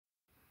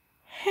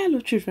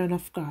Hello, children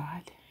of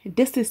God.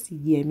 This is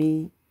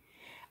Yemi.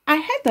 I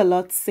heard the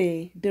Lord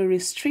say the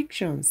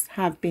restrictions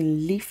have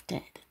been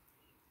lifted.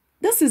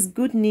 This is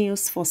good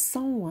news for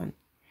someone.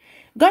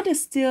 God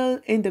is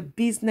still in the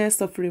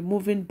business of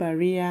removing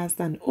barriers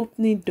and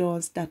opening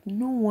doors that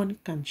no one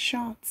can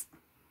shut.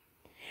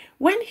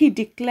 When He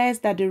declares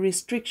that the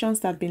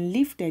restrictions have been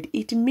lifted,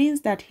 it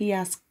means that He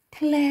has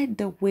cleared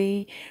the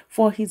way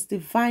for His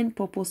divine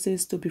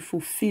purposes to be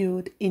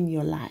fulfilled in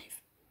your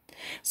life.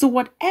 So,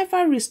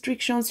 whatever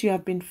restrictions you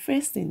have been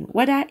facing,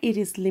 whether it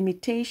is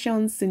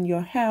limitations in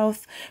your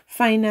health,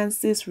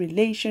 finances,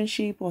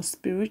 relationship, or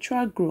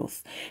spiritual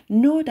growth,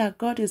 know that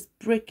God is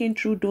breaking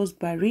through those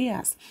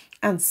barriers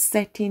and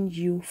setting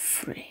you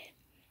free.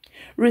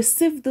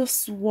 Receive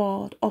this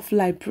word of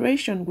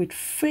liberation with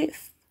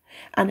faith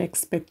and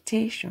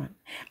expectation,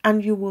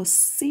 and you will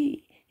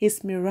see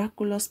His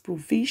miraculous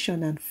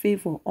provision and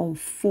favor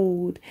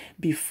unfold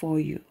before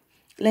you.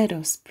 Let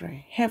us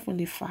pray.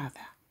 Heavenly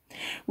Father,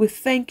 we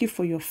thank you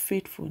for your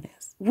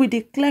faithfulness. We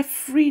declare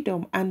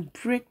freedom and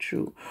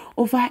breakthrough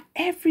over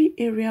every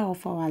area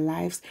of our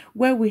lives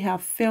where we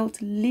have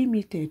felt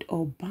limited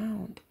or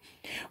bound.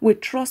 We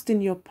trust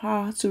in your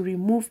power to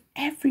remove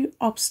every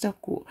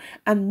obstacle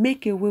and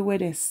make a way where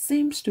there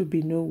seems to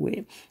be no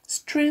way.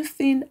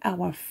 Strengthen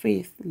our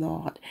faith,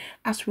 Lord,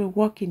 as we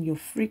walk in your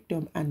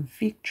freedom and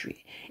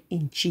victory.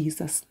 In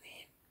Jesus'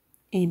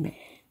 name, amen.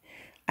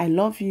 I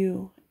love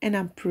you and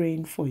I'm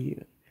praying for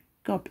you.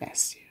 God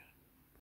bless you.